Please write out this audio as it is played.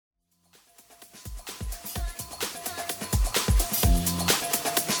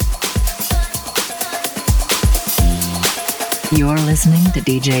You're listening to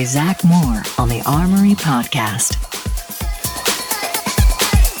DJ Zach Moore on the Armory Podcast.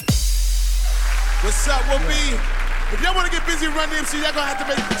 What's up, with me? If y'all want to get busy and run the MC, y'all gonna have to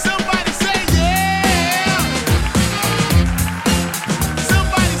make somebody say yeah.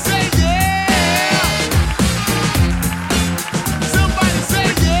 Somebody say yeah. Somebody say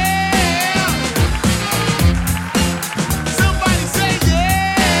yeah. Somebody say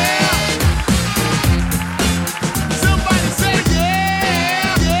yeah. Somebody say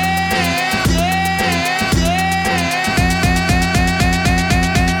yeah. Yeah, yeah,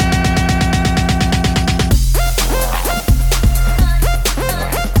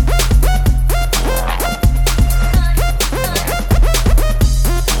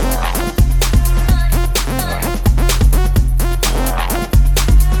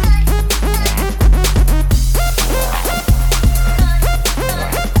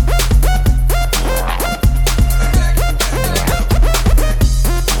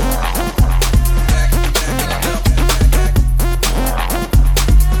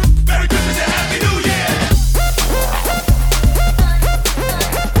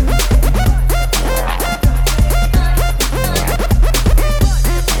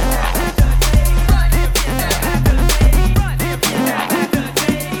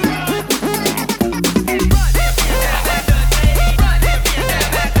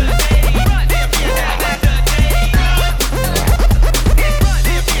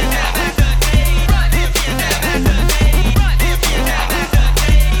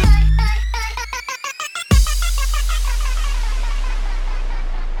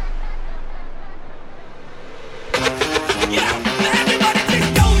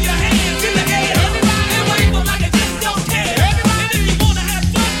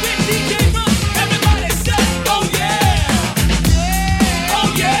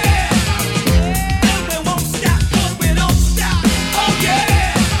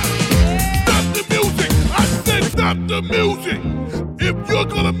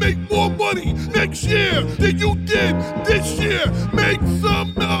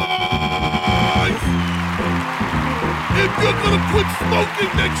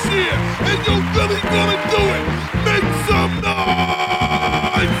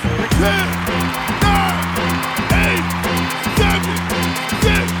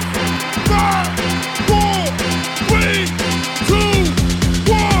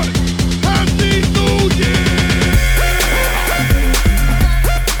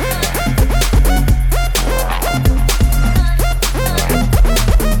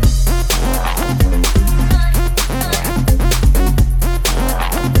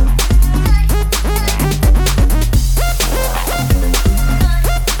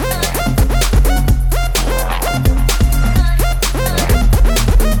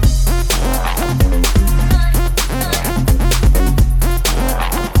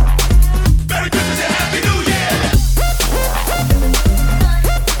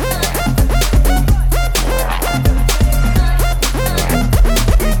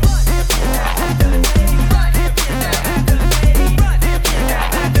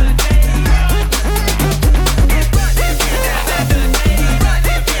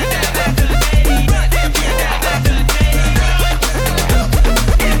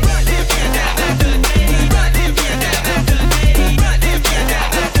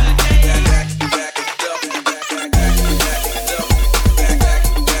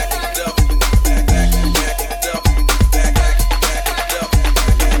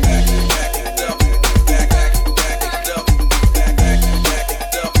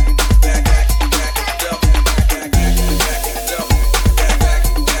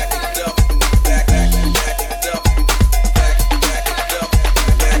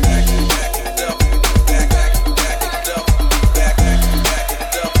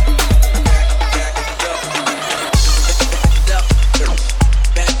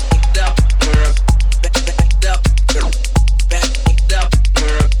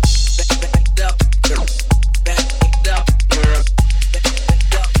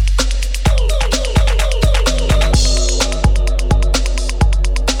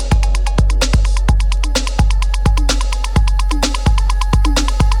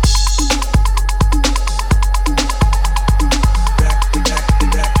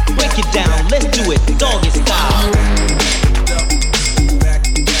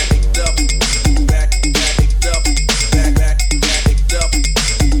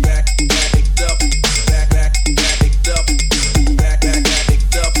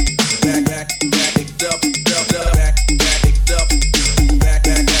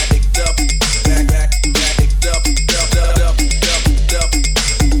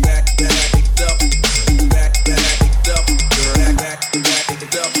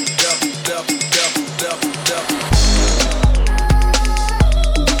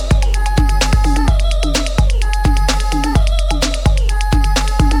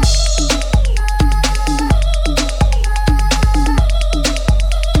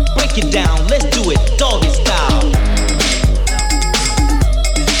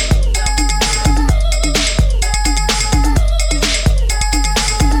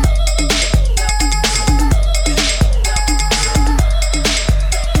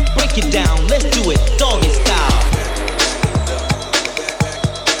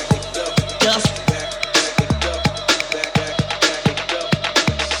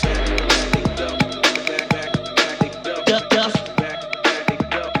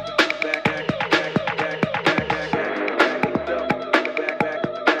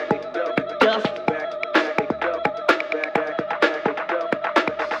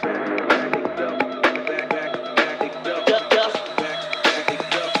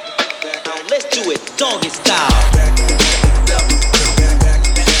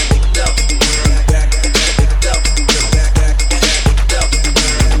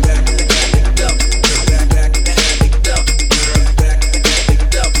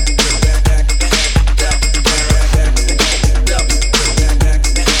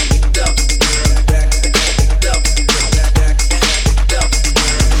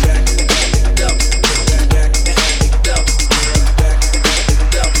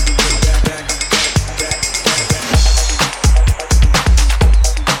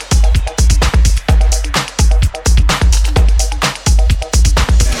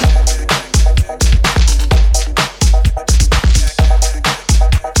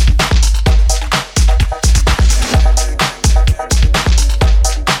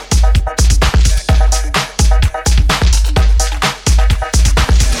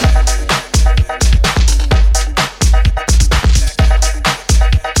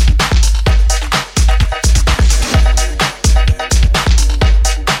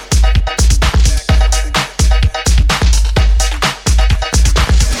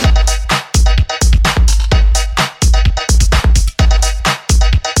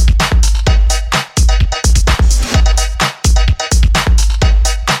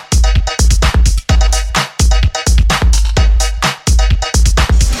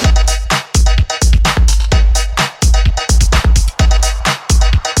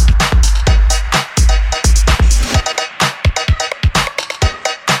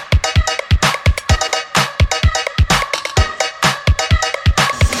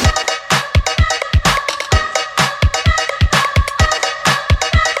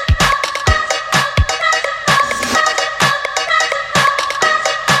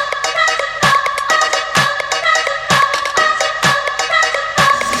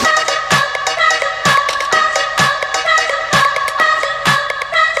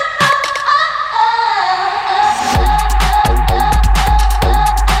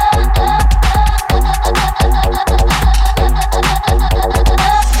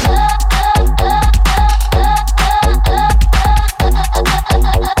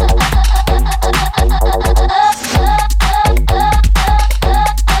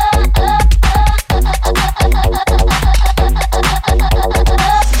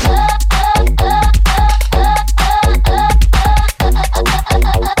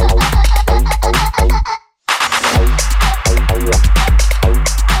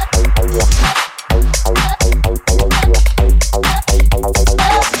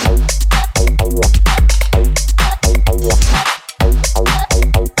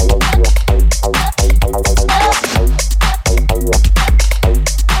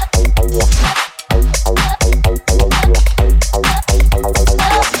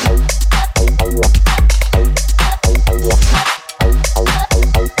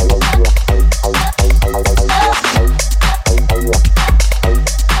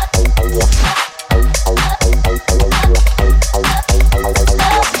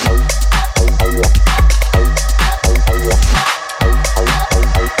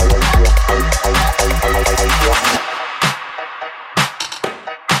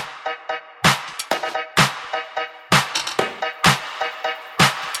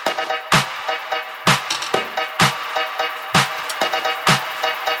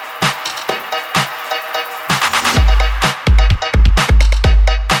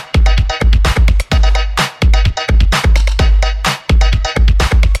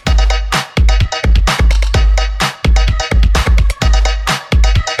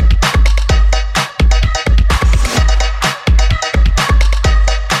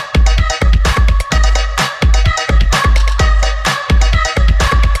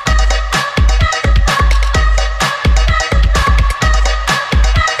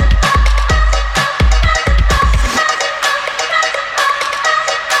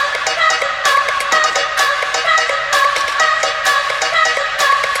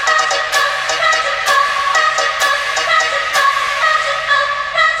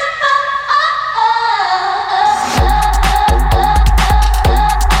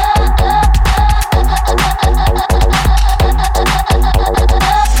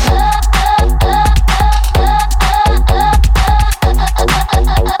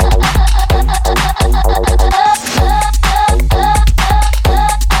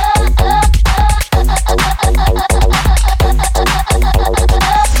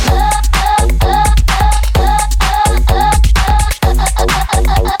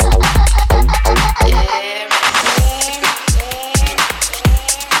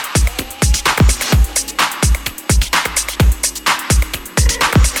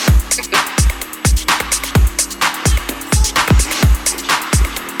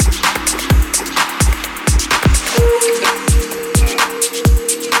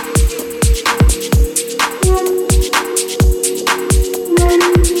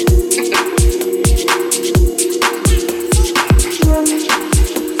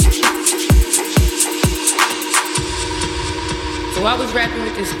 rapping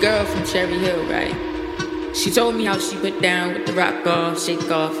with this girl from Cherry Hill, right? She told me how she put down with the rock off,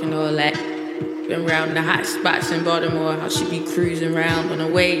 shake off, and all that. Been around the hot spots in Baltimore, how she be cruising around on a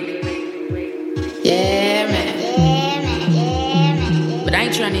wave. Yeah, man. But I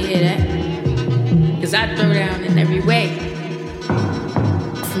ain't trying to hear that. Cause I throw down in every way.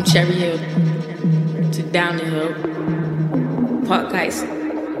 From Cherry Hill to down the hill, Park Heights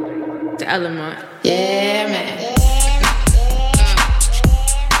to Elamont. Yeah, man.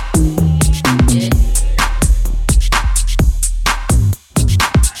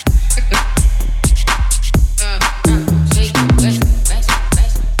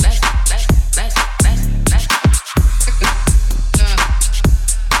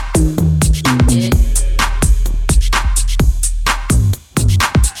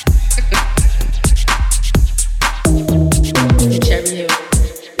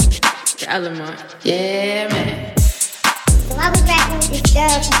 Yeah, man. So I was rapping with this girl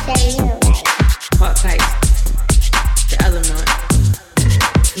from Cherry Hill, right? Park Heights to Elamont.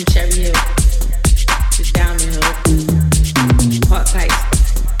 From Cherry Hill to Diamond Hill. Park Heights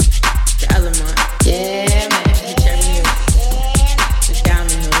to Elamont. Yeah, man. From Cherry Hill to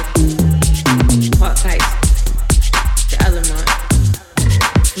Diamond Hill. Park Heights to Elamont.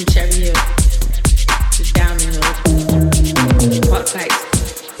 From Cherry Hill to Diamond Hill. Park Heights.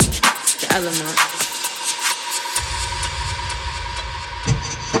 Elamont.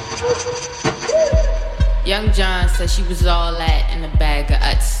 Young John said she was all that in a bag of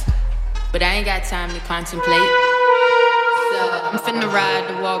Utz, but I ain't got time to contemplate. So I'm finna ride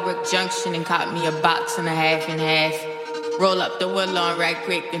to Walbrook Junction and cop me a box and a half and half. Roll up the Woodlawn right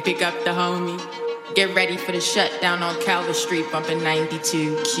quick and pick up the homie. Get ready for the shutdown on Calvert Street, bumping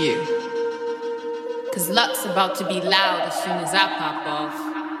 92Q. Cause luck's about to be loud as soon as I pop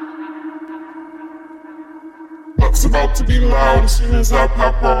off. Luck's about to be loud as soon as I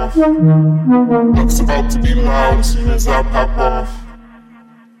pop off. Luck's about to be loud as soon as I pop off.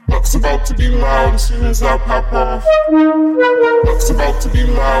 Luck's about to be loud as soon as I pop off. Luck's about to be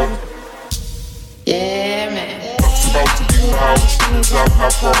loud. Yeah, man. Luck's about to be loud as soon as I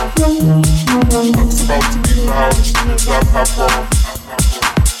pop off. Luck's about to be loud as soon as I pop off.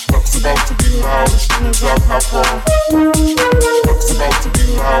 Luck's about to be loud as soon as I pop off. Luck's about to be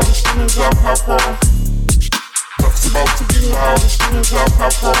loud as soon as I pop off. Luck's about to be loud as soon as I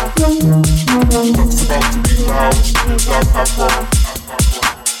pop off. Luck's about to be loud as soon as I pop off.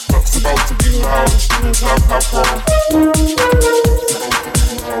 Luck's about to be loud as soon as I pop off.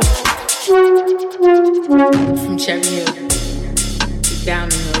 From Cherry Hill to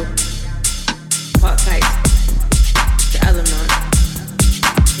Downey Hill, Park Heights to Elamont.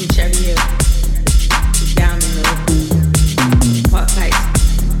 From Cherry Hill to Downey Hill, Park Heights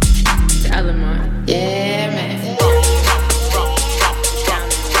to Elamont. Yeah, man.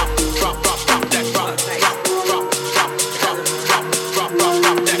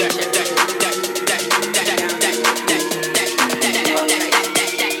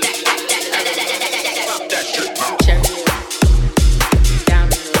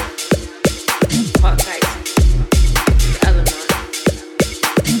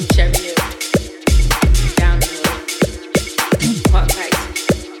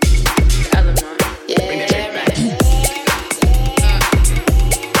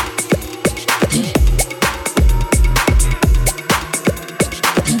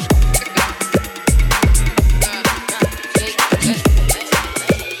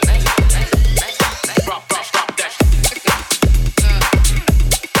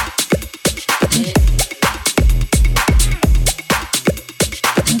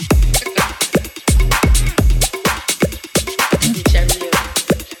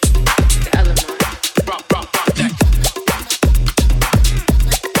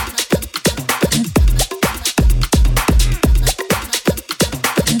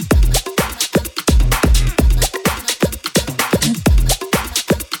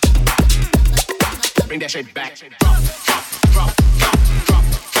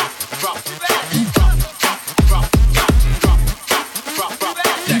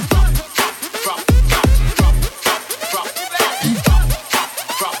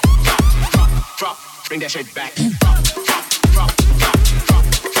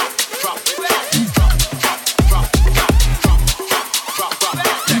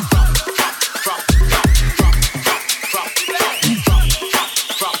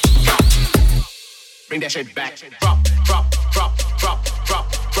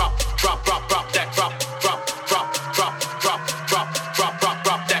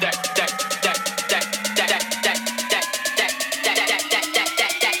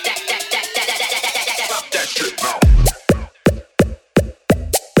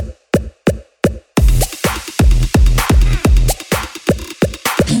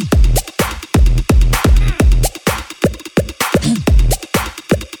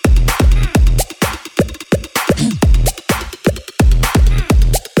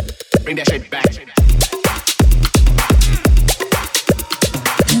 bring that shit back.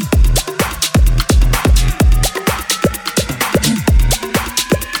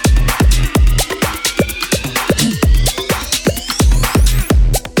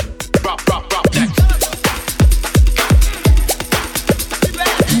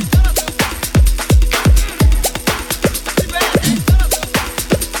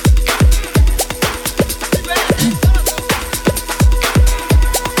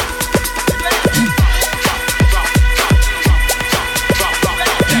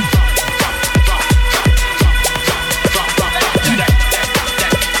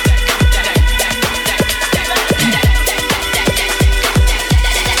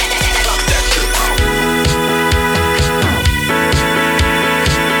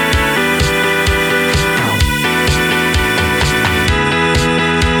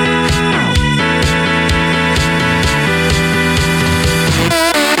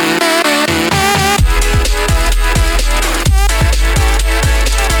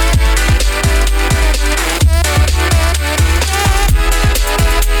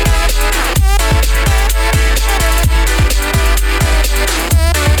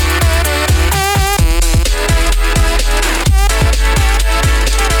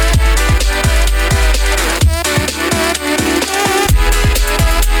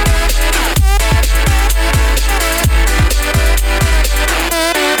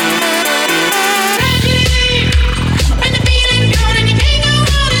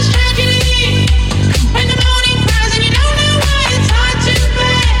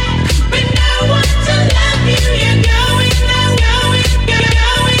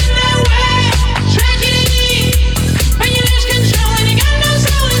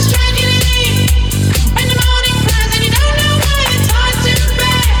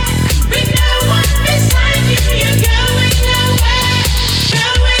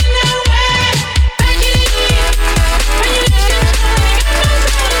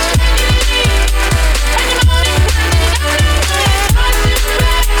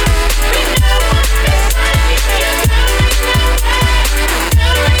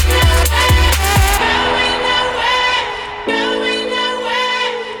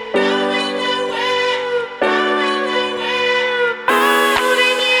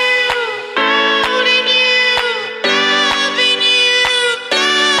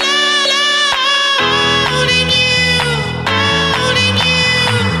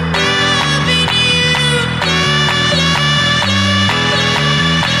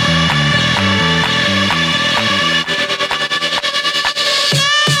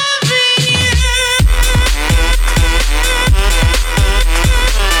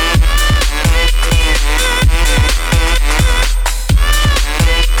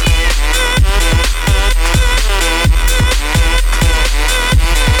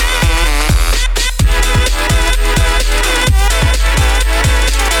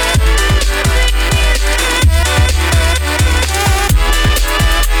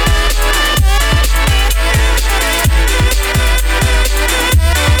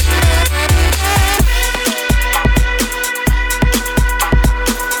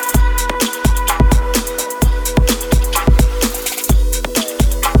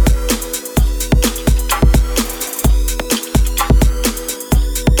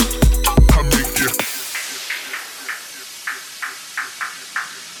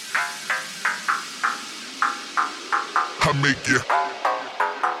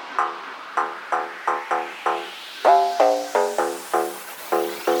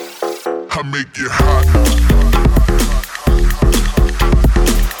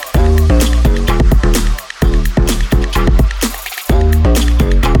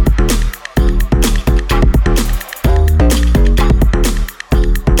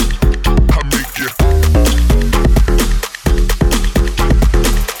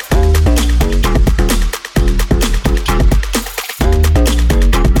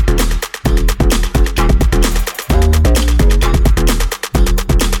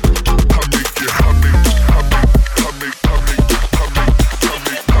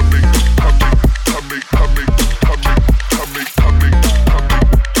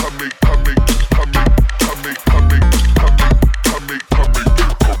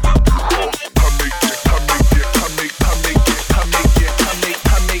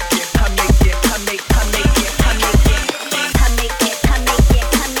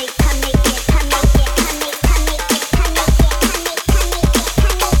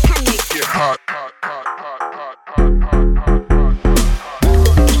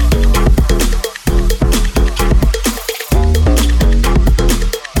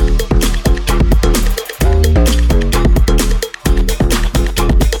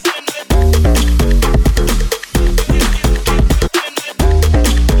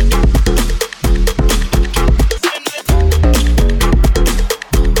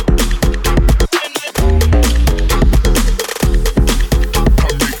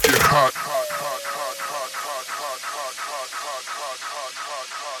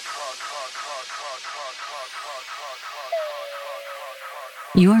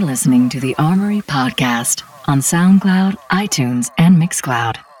 You're listening to the Armory Podcast on SoundCloud, iTunes, and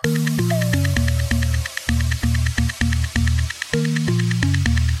Mixcloud.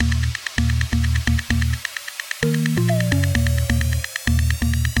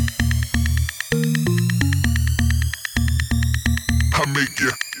 I make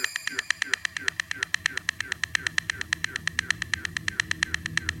you.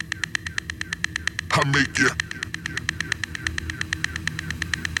 I make you.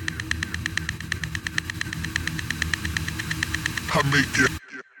 I make you.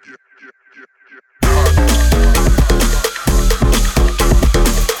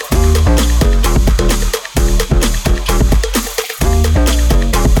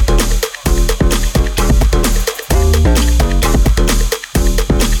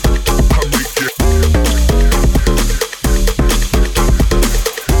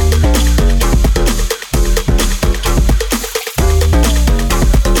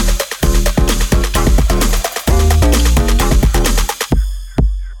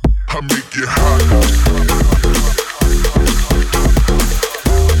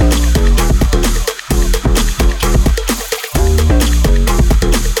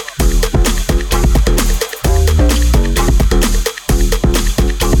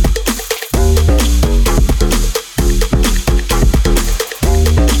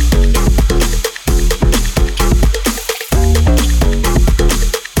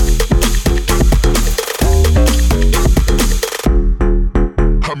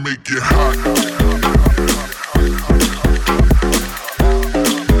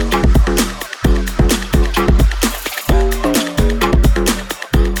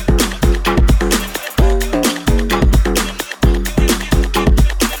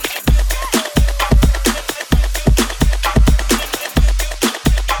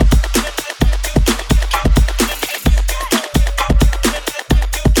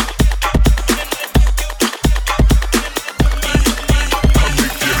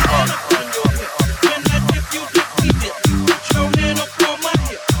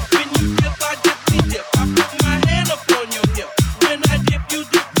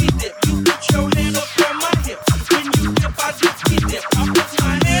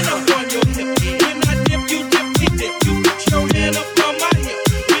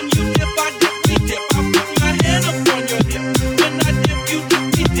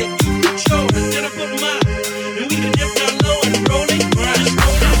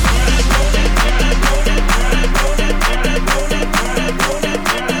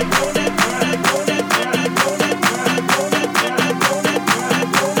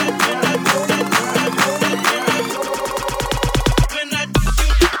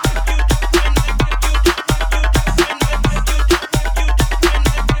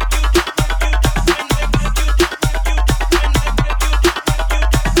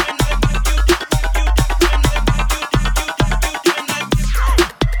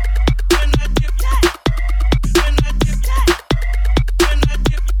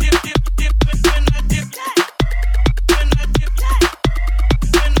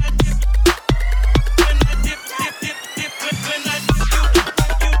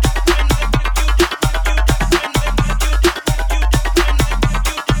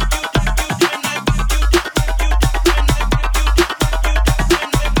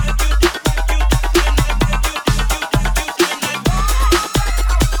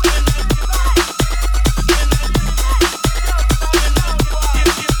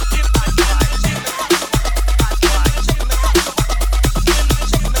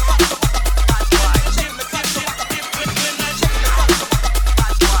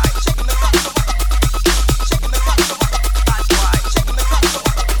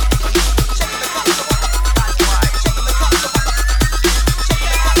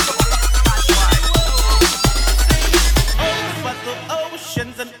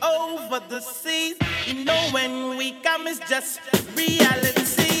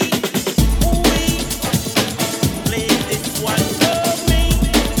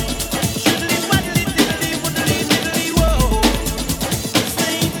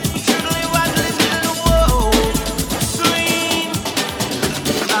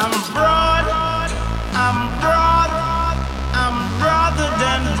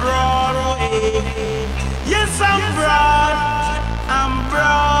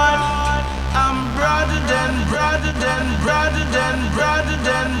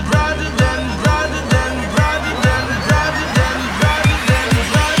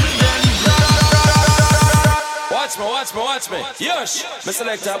 Watch me. Yush! Me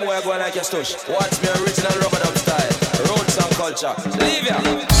select a boy go like a stush. Watch me original rubber dub style. Roots and culture. Leave ya!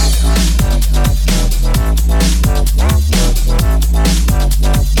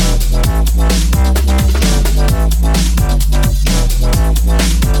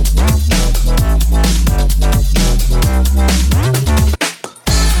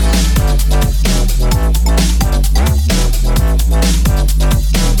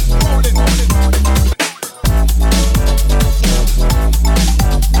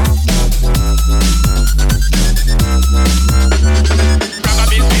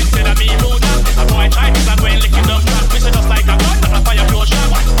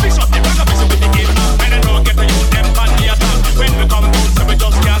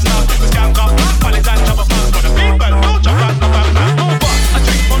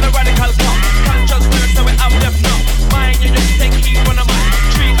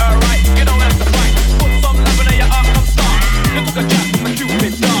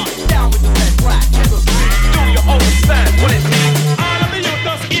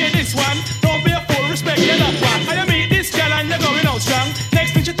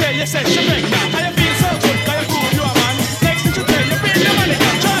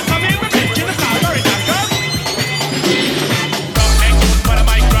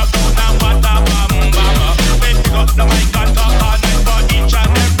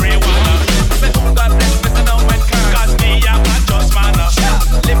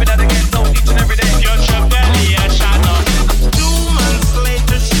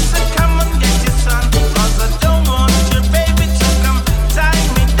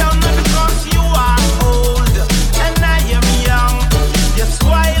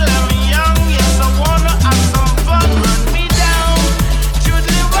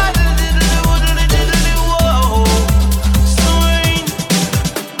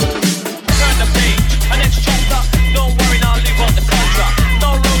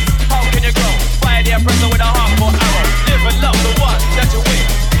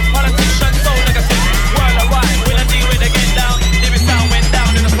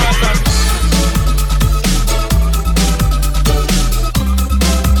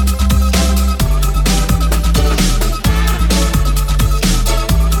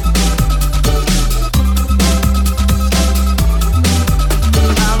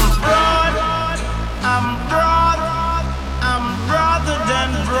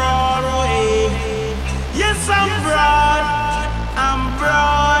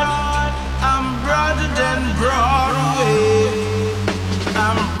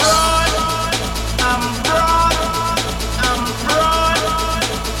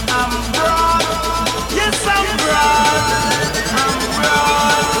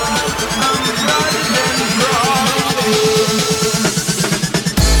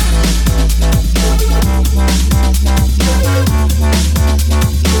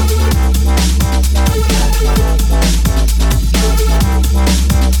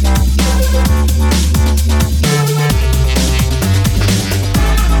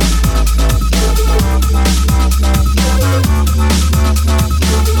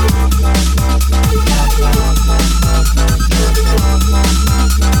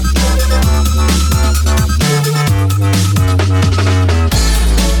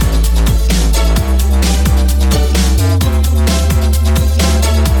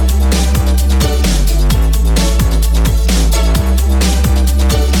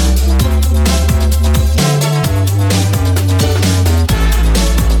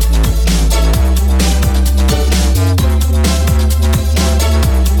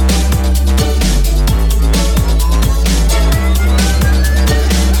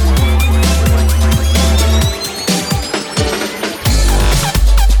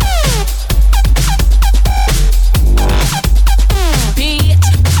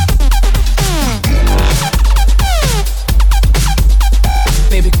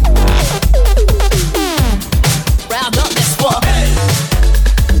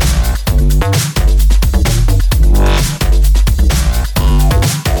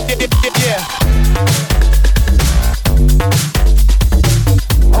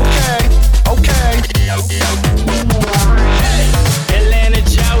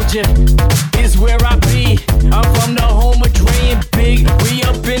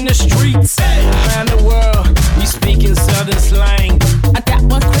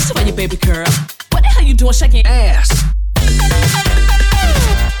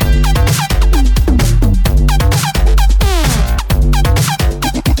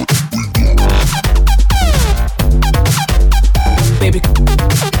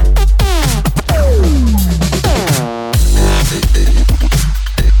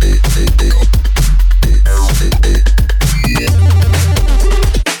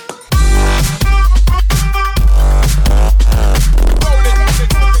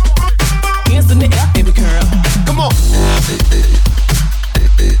 Hands in the air, baby girl.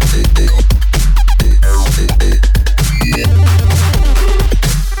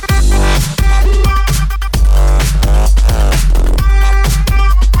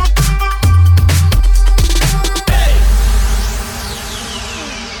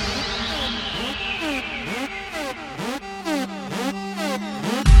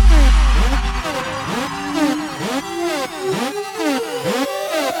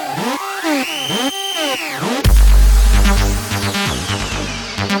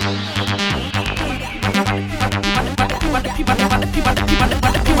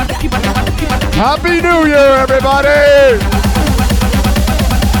 Happy New Year, everybody!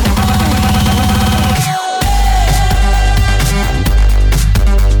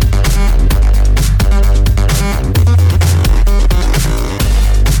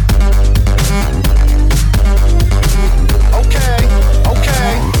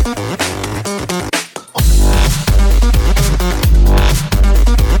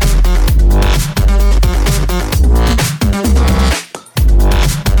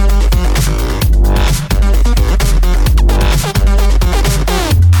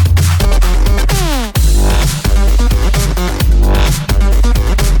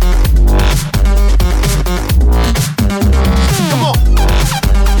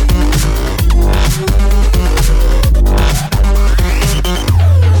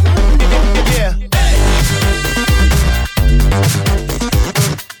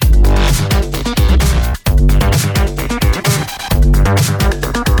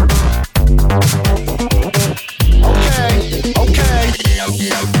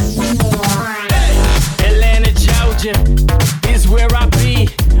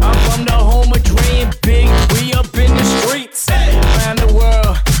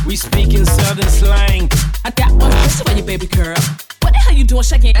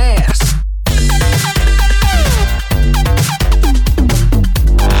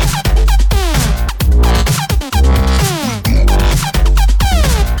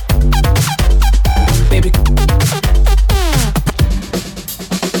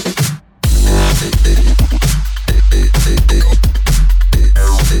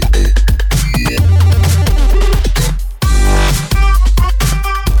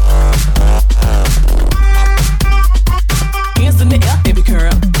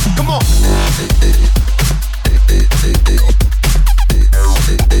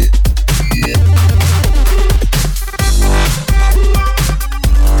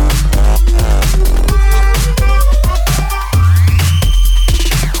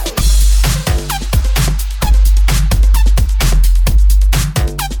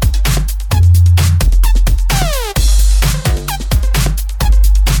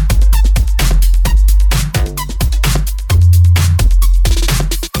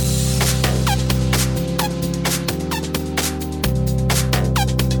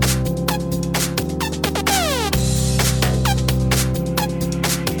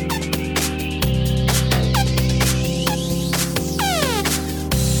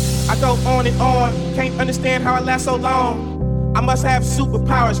 So long, I must have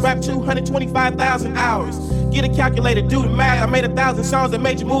superpowers. Rap 225,000 hours. Get a calculator, do the math. I made 1,000 songs that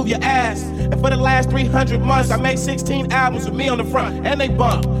made you move your ass. And for the last 300 months, I made 16 albums with me on the front, and they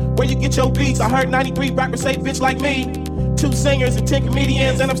bump. Where you get your beats? I heard 93 rappers say bitch like me. 2 singers and 10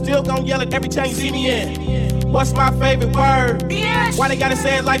 comedians, and I'm still gonna yell it every time you see me in. What's my favorite word? Bitch. Why they gotta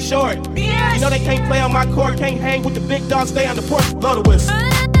say it like short? Bitch. You know they can't play on my court, can't hang with the big dogs, stay on the porch. Blow the whistle.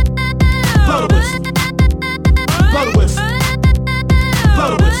 Blow the whistle. Blow the whistle. Blow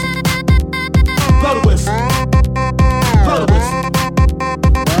the whistle. Blow the whistle. Blow the whistle.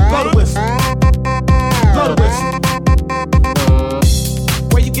 Blow the whistle. Blow the whistle.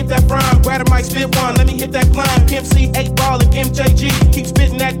 Where you get that from? Grab a mic, spit one. Let me hit that blind. Pimp C, 8 Ball, and MJG. Keep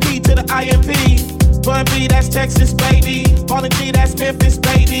spitting that P to the IMP. Bun B, that's Texas, baby. Ballin' G, that's Memphis,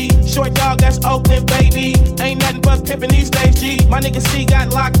 baby. Short Dog, that's Oakland, baby. Ain't nothing but pimpin' these days, G. My nigga C got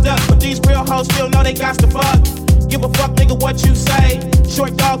locked up, but these real hoes still know they got to fuck. Give a fuck, nigga, what you say.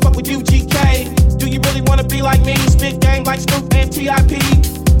 Short Dog, fuck with you, GK. Do you really wanna be like me? Spit game like Snoop and T.I.P.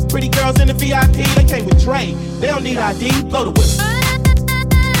 Pretty girls in the VIP, they came with Dre. They don't need ID. Blow the whistle.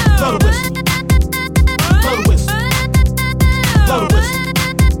 Blow the whistle. Blow the whistle. Blow the whistle.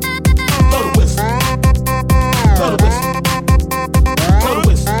 Blow the whistle. Blow the whistle. Blow the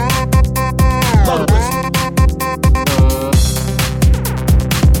whistle. Blow the whistle.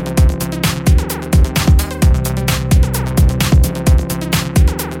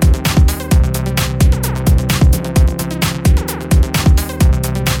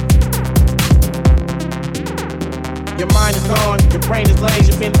 Your mind is gone, your brain is lazy.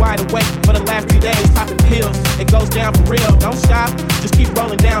 You've been wide awake for the last 3 days, popping pills. It goes down for real. Don't stop, just keep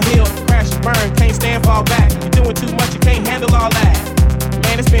rolling downhill. Crash and burn, can't stand, fall back. You're doing too much, you can't handle all that.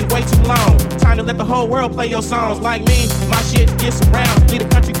 Man, it's been way too long. Time to let the whole world play your songs. Like me, my shit gets around. Leave the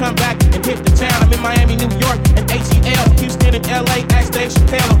country, come back and hit the town. I'm in Miami, New York, and ATL. Houston and LA, ask Dave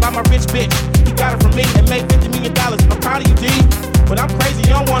Chappelle about my rich bitch. He got it from me and made $50 million. I'm proud of you, D. But I'm crazy,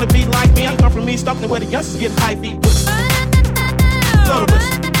 you don't wanna be like me. I come from me, Stockton, where the youngsters get high feet. Blow the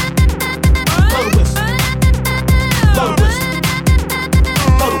whistle. Blow the whistle. Blow the whistle.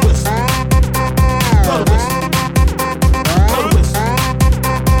 Blow the whistle. Blow the whistle. Blow the whistle.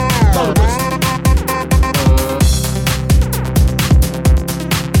 Blow the whistle.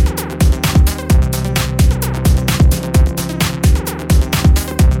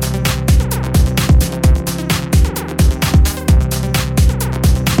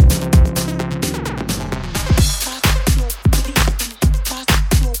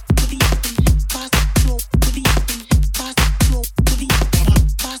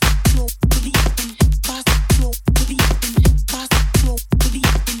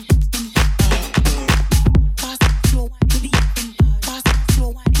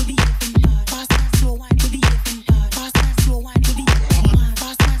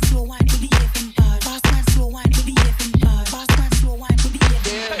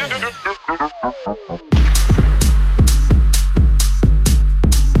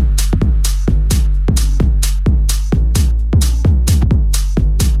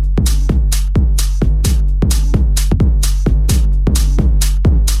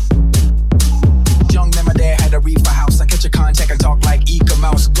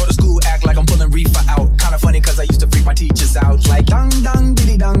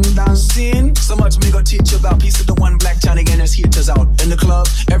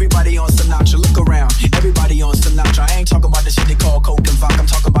 Everybody on Sinatra, look around. Everybody on Sinatra. I ain't talking about the shit they call coke and vodka. I'm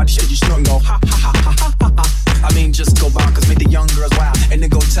talking about the shit you snort and go ha ha ha ha ha ha. I mean, just go bonkers, make the young girls wild and then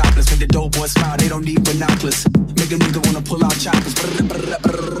go topless. Make the dope boys smile, they don't need binoculars. Make them niggas wanna pull out choppers.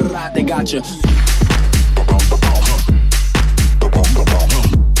 They got you.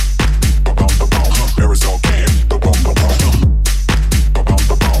 Aerosol can.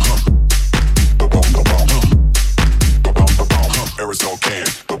 Aerosol can.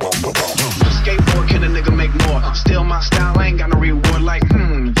 Skateboard, can a nigga make more? Still my style, I ain't got no reward like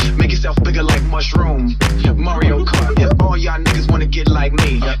make yourself bigger like mushroom. Mario Kart, yeah. All y'all niggas wanna get like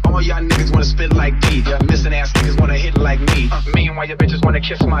me. All y'all niggas wanna spit like D. Missing ass niggas wanna hit like me. Meanwhile your bitches wanna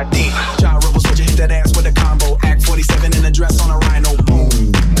kiss my D. Gyro, switch you hit that ass with a combo. Act 47 in a dress on a rhino. Boom.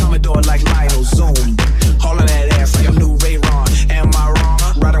 Commodore like Lionel. Zoom. Hauling that ass like a new Ray-Ron. Am I wrong?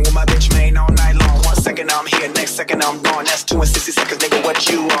 Riding with my bitch main all night long. 1 second I'm here, next second I'm gone. That's 2 and 60 seconds, nigga, what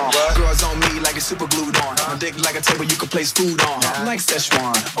you on? Girls on me like it's super glued on. My dick like a table you can place food on. Like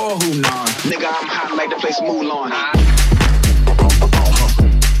Szechuan or Hunan. Nigga, I'm hot like the place Mulan.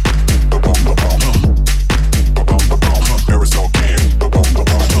 Aerosol can.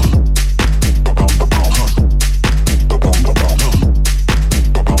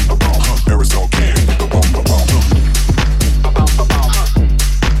 Aerosol can.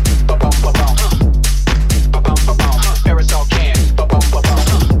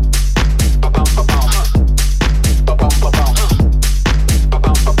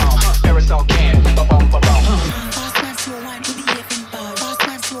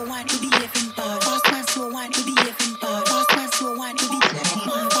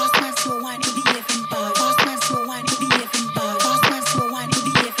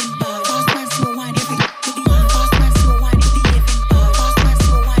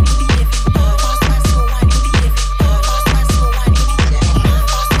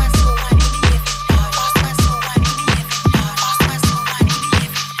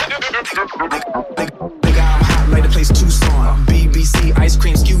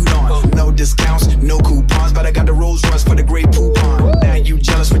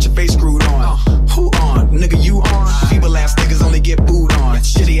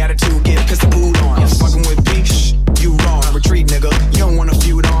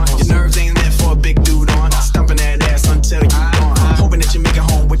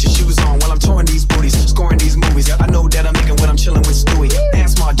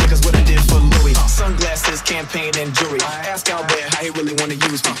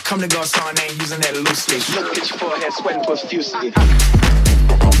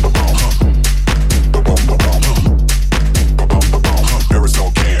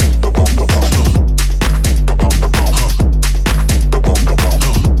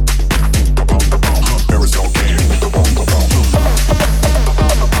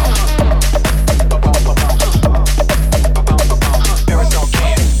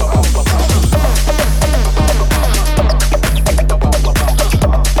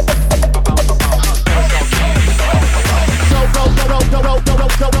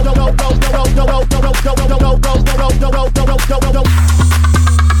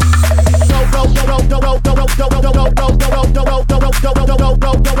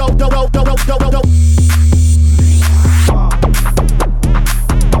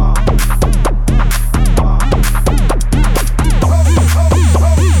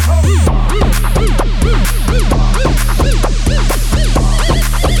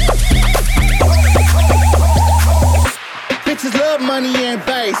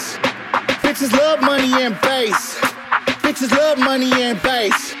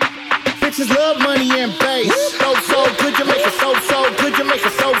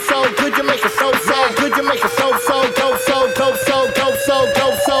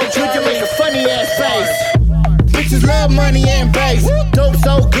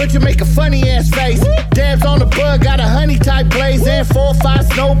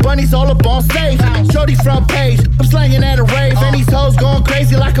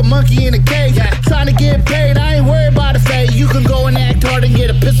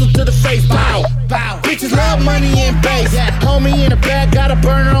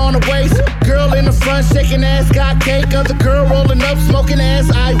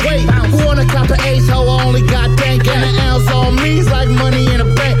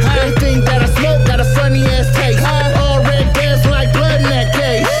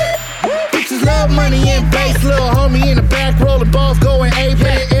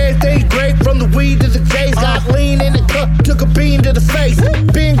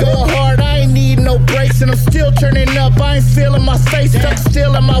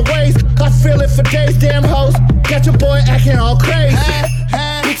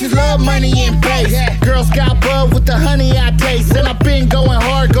 Bitches love money and bass. Girls got bug with the honey I taste. And I've been going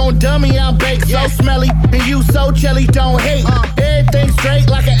hard, gon' dummy, I'm baked. So smelly, and you so jelly, don't hate. Everything straight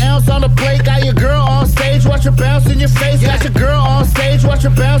like an ounce on the plate. Got your girl on stage, watch her bounce in your face. Got your girl on stage, watch her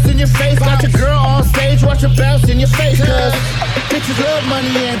bounce in your face. Got your girl on stage, watch her bounce in your face. Cause bitches love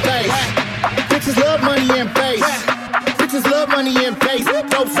money and bass. Bitches love money and bass. Bitches love money and bass.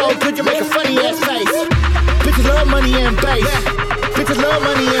 Dope so good you make a funny ass face. Bitches love money and bass. Bitches love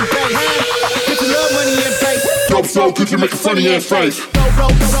money and bass. Bitches love money and bass. Dope so good you make a funny ass face.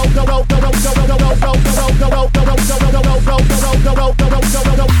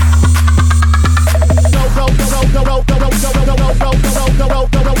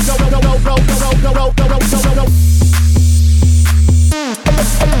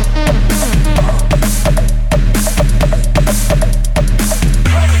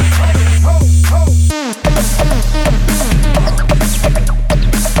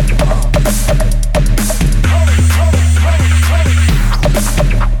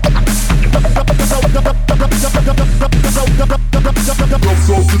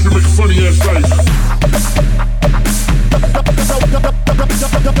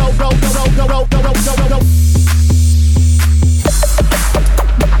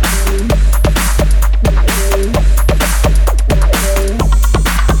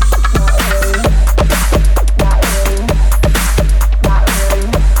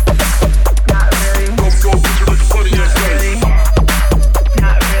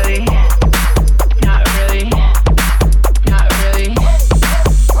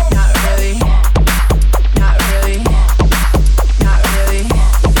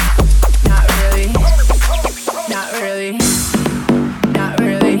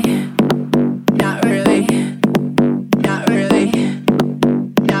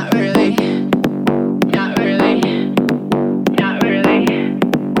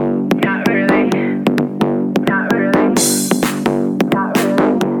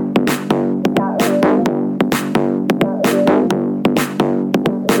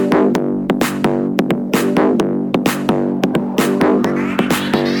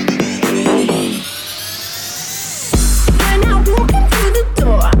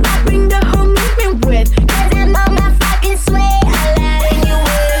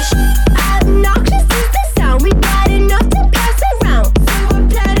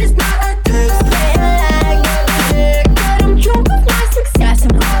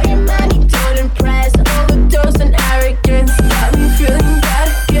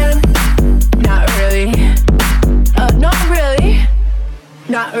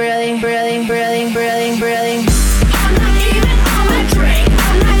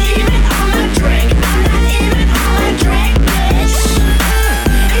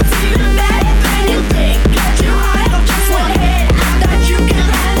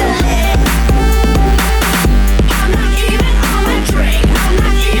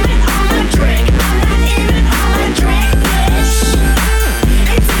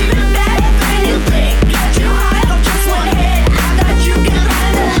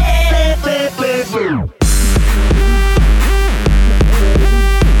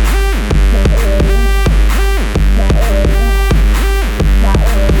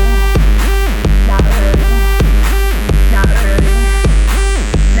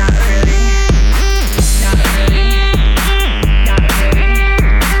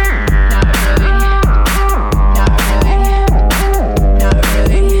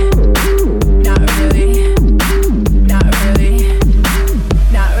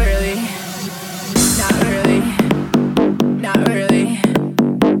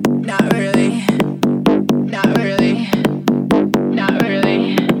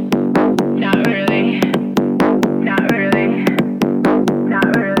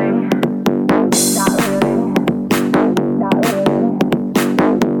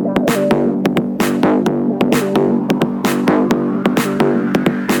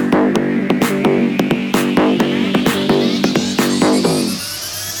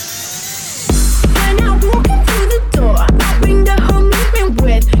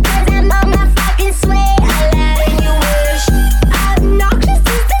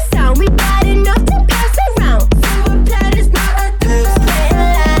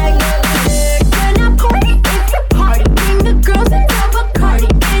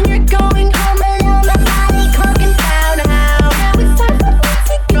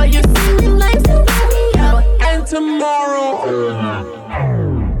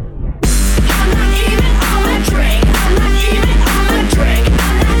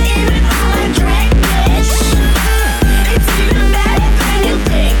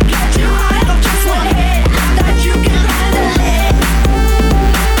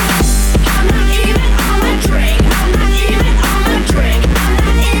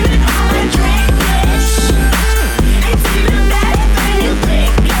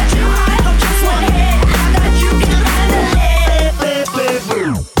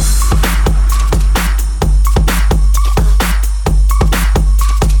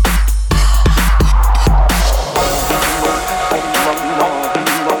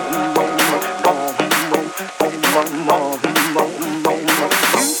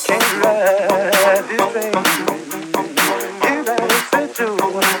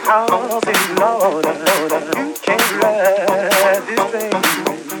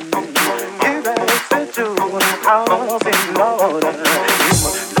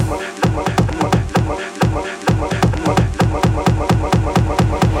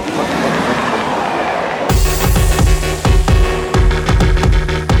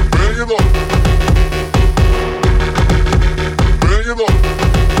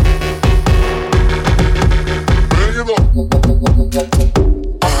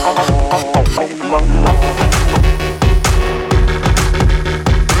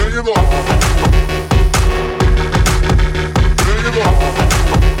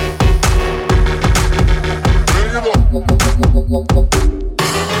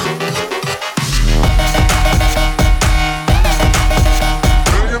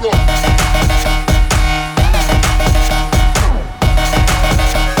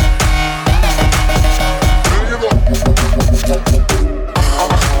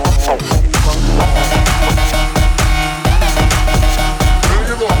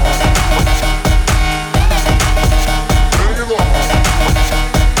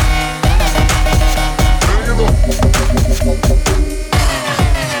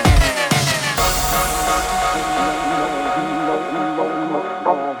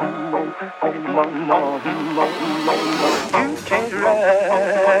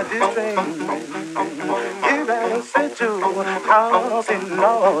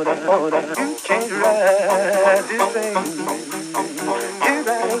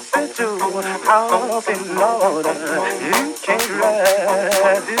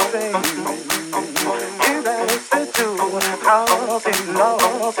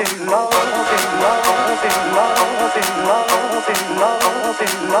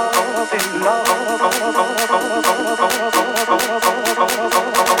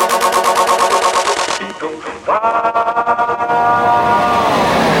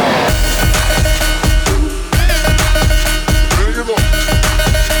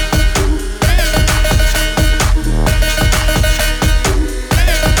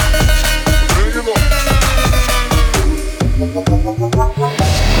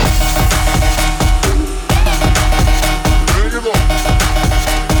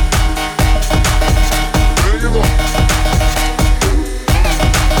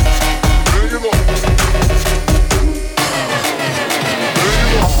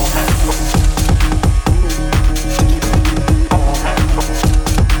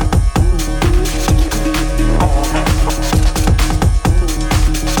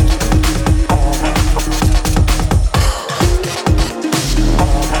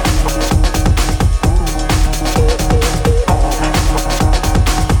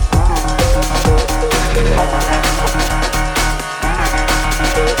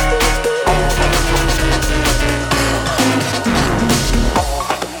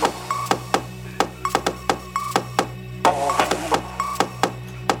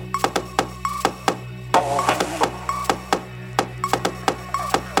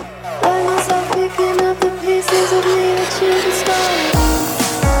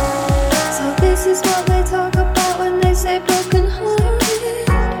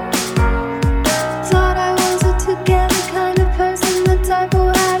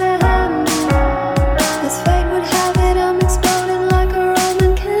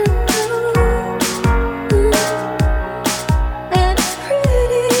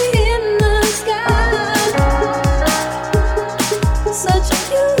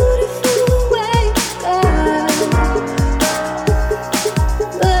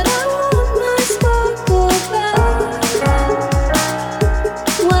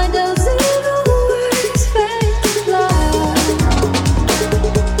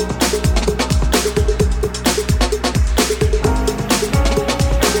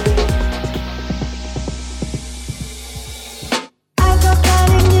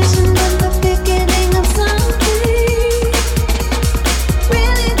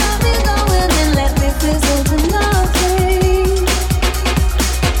 Really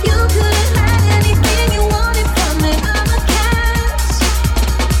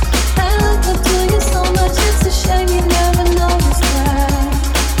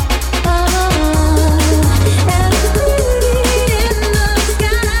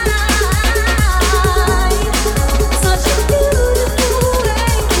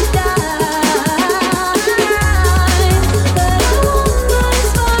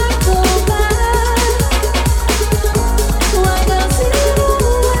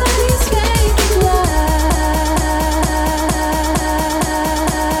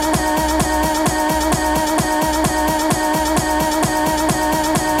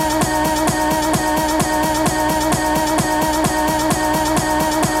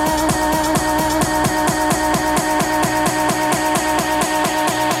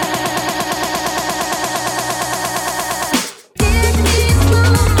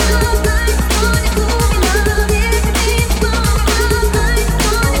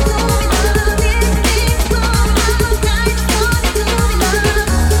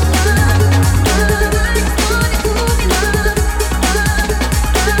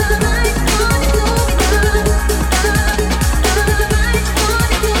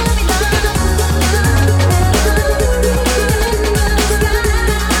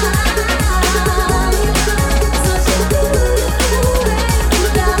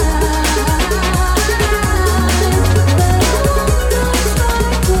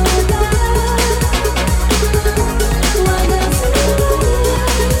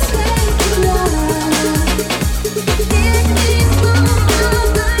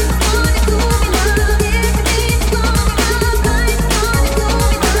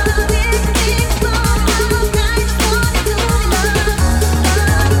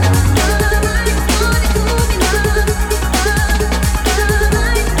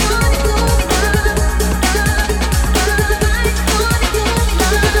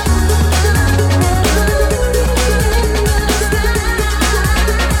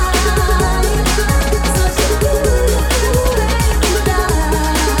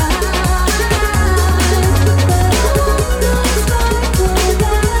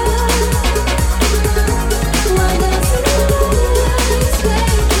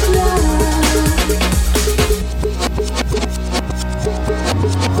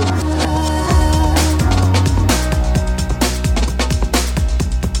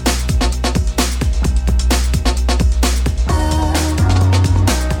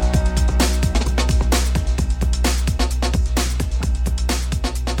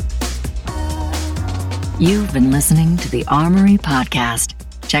You've been listening to the Armory Podcast.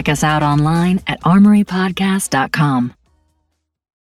 Check us out online at armorypodcast.com.